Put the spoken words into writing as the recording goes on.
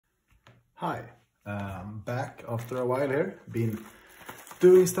Hi, I'm back after a while here. Been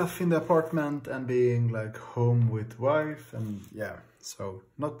doing stuff in the apartment and being like home with wife, and yeah, so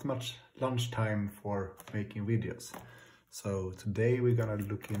not much lunchtime for making videos. So today we're gonna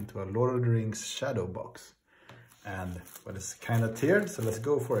look into a Lord of the Rings shadow box. And well, it's kind of tiered, so let's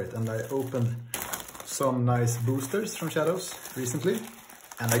go for it. And I opened some nice boosters from Shadows recently,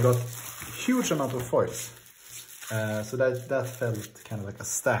 and I got a huge amount of foils. So that felt kind of like a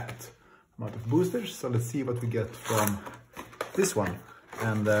stacked amount of boosters. So let's see what we get from this one.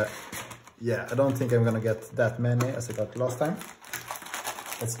 And yeah, I don't think I'm gonna get that many as I got last time.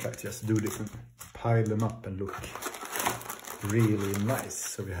 Let's try to just do this and pile them up and look really nice.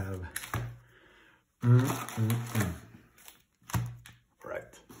 So we have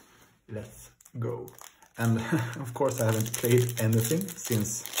right, let's go. And of course I haven't played anything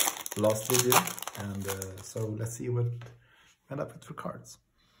since last video, and so let's see what we end up with for cards.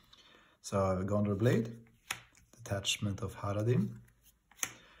 So I have a Gondor Blade, Detachment of Haradim,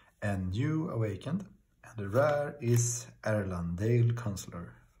 and New Awakened, and the rare is Erland, Dale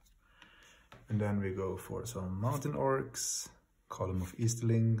Counselor. And then we go for some Mountain Orcs, Column of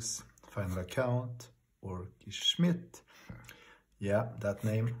Easterlings, Final Account, Orkish Schmidt, yeah, that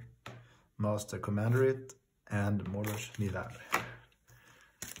name, Master Commander It, and Mordor Nidar.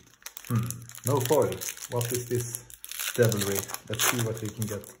 No foil. What is this devilry? Let's see what we can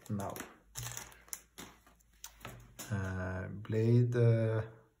get now. Blade,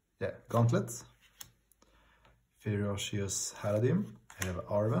 yeah, Gauntlets, Ferocious Haradim, we have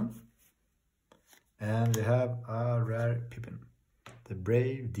Arwen, and we have a rare Pippin, the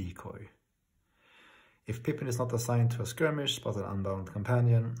Brave Decoy. If Pippin is not assigned to a skirmish, but an unbound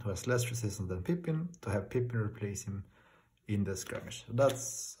companion who has less resistance than Pippin, to have Pippin replace him in the skirmish. So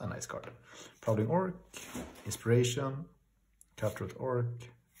that's a nice card. Prowling Orc, Inspiration, Cutthroat Orc,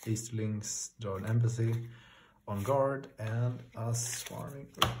 Easterlings, Join Embassy, On Guard, and a Swarming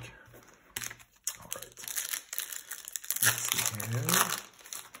Orc. Alright. Let's see here.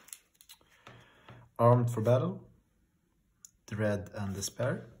 Armed for Battle, Dread and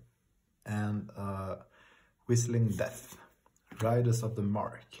Despair, and Whistling Death, Riders of the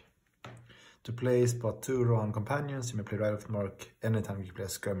Mark. To play spot 2 Rohan companions, you may play Rider of the Mark anytime you play a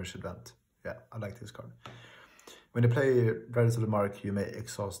skirmish event. Yeah, I like this card. When you play Riders of the Mark, you may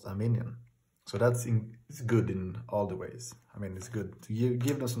exhaust a minion. So it's good in all the ways. I mean, it's good to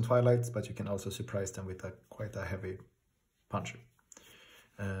give them some Twilights, but you can also surprise them with quite a heavy puncher.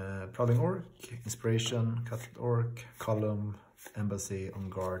 Prowling Orc, Inspiration, Cutthroat Orc, Column, Embassy, On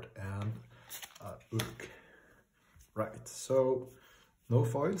Guard, and Urk. Right, so no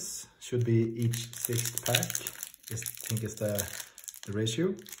foils, should be each 6th pack, I think is the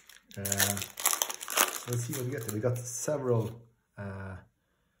ratio. So let's see what we get. We got several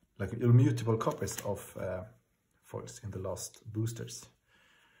like immutable copies of foils in the last boosters.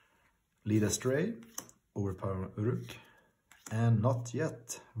 Lead Astray, Overpower Uruk, and Not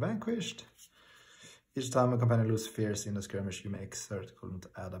Yet Vanquished. Each time a companion loses fears in a skirmish, you may exert column to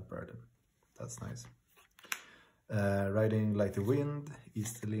add a burden. That's nice. Riding Like the Wind,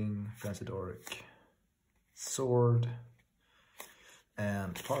 Easterling, Rancid Orc, Sword,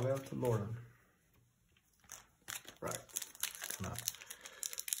 and Farewell to Lauren. Right, gonna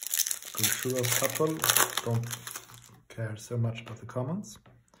go through a couple, don't care so much about the commons.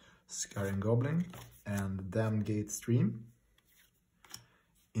 Scarring Goblin and Damgate Stream,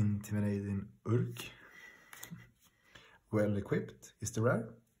 Intimidating Urk, Well Equipped is the rare,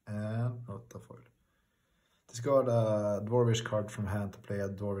 and not a foil. Discard a Dwarvish card from hand to play a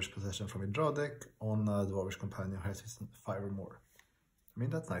Dwarvish possession from your draw deck on a Dwarvish companion who has resistance 5 or more. I mean,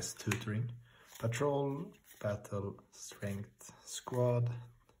 that's nice tutoring. Patrol, Battle, Strength, Squad,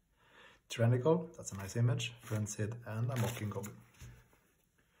 Tyrannical, that's a nice image, Frenzied, and a Mocking Goblin.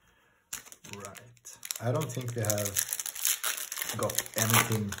 Right, I don't think we have got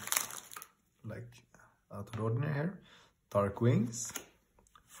anything like out of the ordinary here. Dark Wings,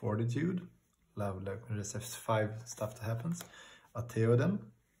 Fortitude, Love like when there's 5 stuff that happens, a Theoden,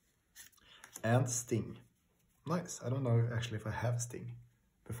 and Sting. Nice. I don't know actually if I have Sting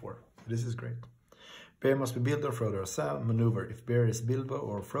before. This is great. Bear must be Bilbo, Frodo, or Sam. Maneuver. If Bear is Bilbo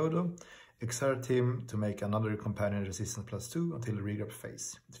or Frodo, exert him to make another companion resistance +2 until the regrab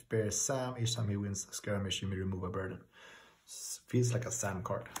phase. If Bear is Sam, each time he wins a skirmish, you may remove a burden. Feels like a Sam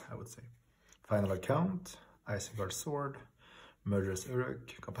card, I would say. Final Account, Isengard Sword, Murderous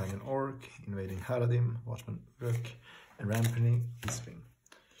Uruk, Companion Orc, Invading Haradim, Watchman Uruk, and Ramping Eastling.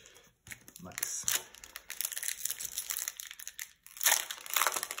 Nice.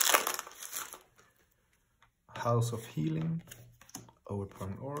 House of Healing,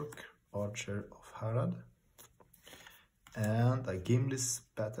 Overpowering Orc, Archer of Harad, and a Gimli's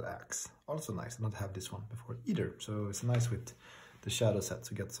Battle Axe. Also nice. I don't have this one before either, so it's nice with the shadow set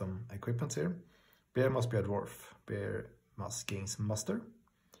to get some equipment here. Bear must be a dwarf. Bear must gain some muster.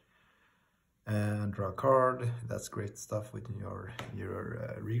 And draw a card. That's great stuff with your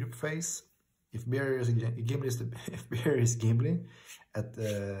regroup phase. If Bear is Gimli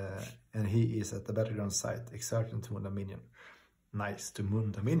and he is at the battleground site, exert and wound a minion. Nice, to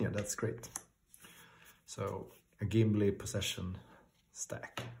wound a minion, that's great. So a Gimli possession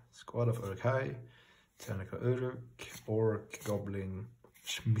stack. Squad of urk-hai, technical urk, orc, goblin,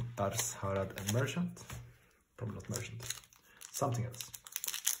 schmittars, harad, and merchant. Probably not merchant. Something else.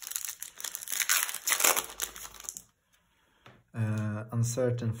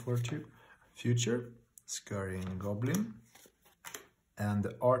 Uncertain future, scurrying goblin, and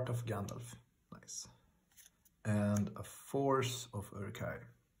the art of Gandalf. Nice. And a force of urk-hai.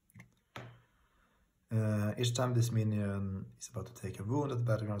 Each time this minion is about to take a wound at the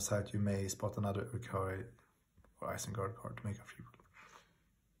battleground site, you may spot another urk-hai or Isengard card to make a free roll.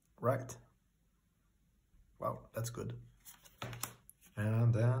 Right. Wow, that's good.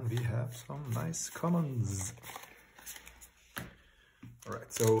 And then we have some nice commons.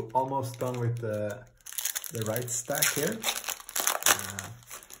 Alright, so almost done with the right stack here.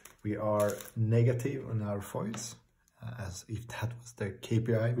 We are negative on our foils, as if that was the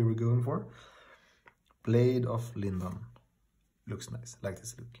KPI we were going for. Blade of Lindon. Looks nice, I like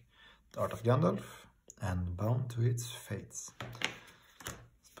this look. The Art of Gandalf, and Bound to its Fates.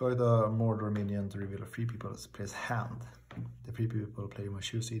 Destroy the Mordor minion to reveal a free people's place hand. The free people player must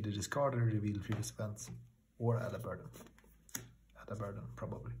choose either discard or reveal previous events, or add a burden. Add a burden,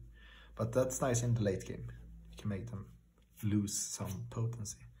 probably. But that's nice in the late game. You can make them lose some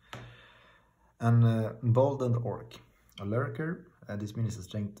potency. And Emboldened Orc. A lurker, and this means a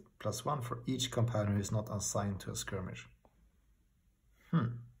strength +1 for each companion who is not assigned to a skirmish.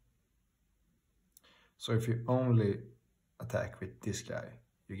 So if you only attack with this guy,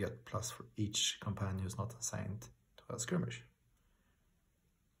 you get plus for each companion who's not assigned to a skirmish.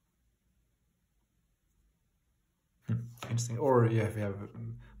 Interesting. Or if you have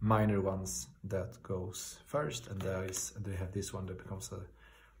minor ones, that goes first, and they have this one that becomes a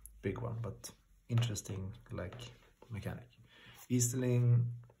big one. But interesting, like, mechanic. Easterling,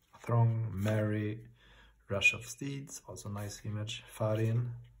 Throng, Merry, Rush of Steeds, also nice image.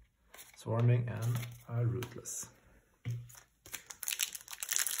 Farin, Swarming, and Ruthless.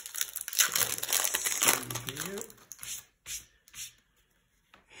 So let's see here.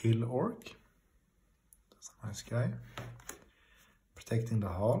 Hill Orc, that's a nice guy. Protecting the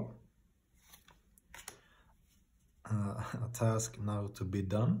Hall. A task now to be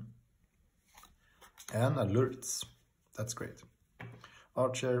done. And Alerts, that's great.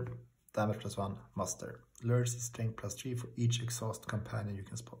 Archer, damage +1, muster. Lures is strength +3 for each exhaust companion you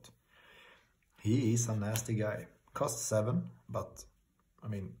can spot. He is a nasty guy. Costs 7, but I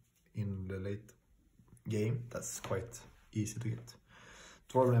mean, in the late game, that's quite easy to get.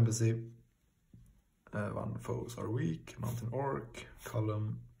 Dwarven Embassy, 1 foes are weak, Mountain Orc,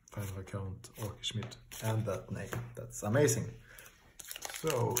 Column, Final Account, Orc-Schmidt, and that name. That's amazing.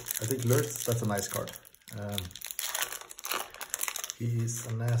 So I think Lurtz, that's a nice card. He is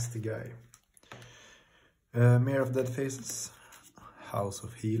a nasty guy. Mayor of Dead Faces, House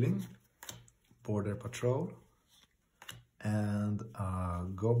of Healing, Border Patrol, and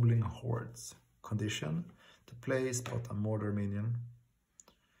Goblin Hordes. Condition: to play, spot a Mordor minion.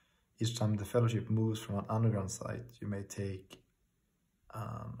 Each time the Fellowship moves from an underground site, you may take...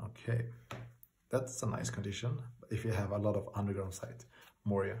 okay, that's a nice condition. If you have a lot of underground site.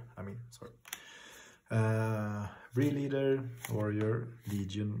 Moria, I mean, sorry. Re-leader, warrior,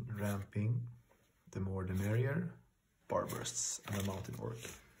 legion, ramping, the more the merrier, barbarists, and a mountain orc.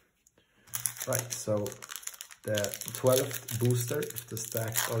 Right, so the 12th booster, if the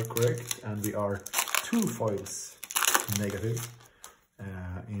stacks are correct, and we are 2 foils negative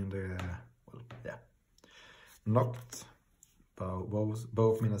in the, well, yeah. Knocked,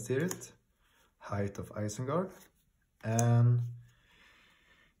 both Minas Tirith, Height of Isengard, and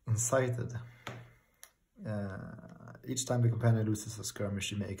Incited. Each time the companion loses a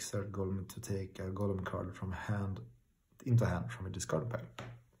skirmish, you may exert Golem to take a Golem card from hand into hand from a discard pile.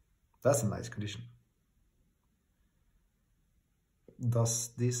 That's a nice condition. Does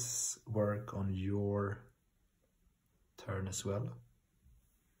this work on your turn as well?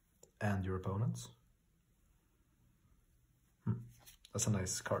 And your opponents? That's a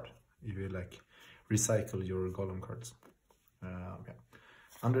nice card. If you like recycle your Golem cards. Okay.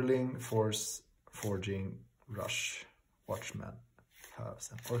 Underling, Force, Forging, Rush, Watchman, have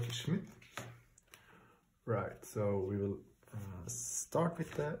some urk-hai. Right, so we will start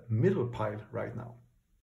with the middle pile right now.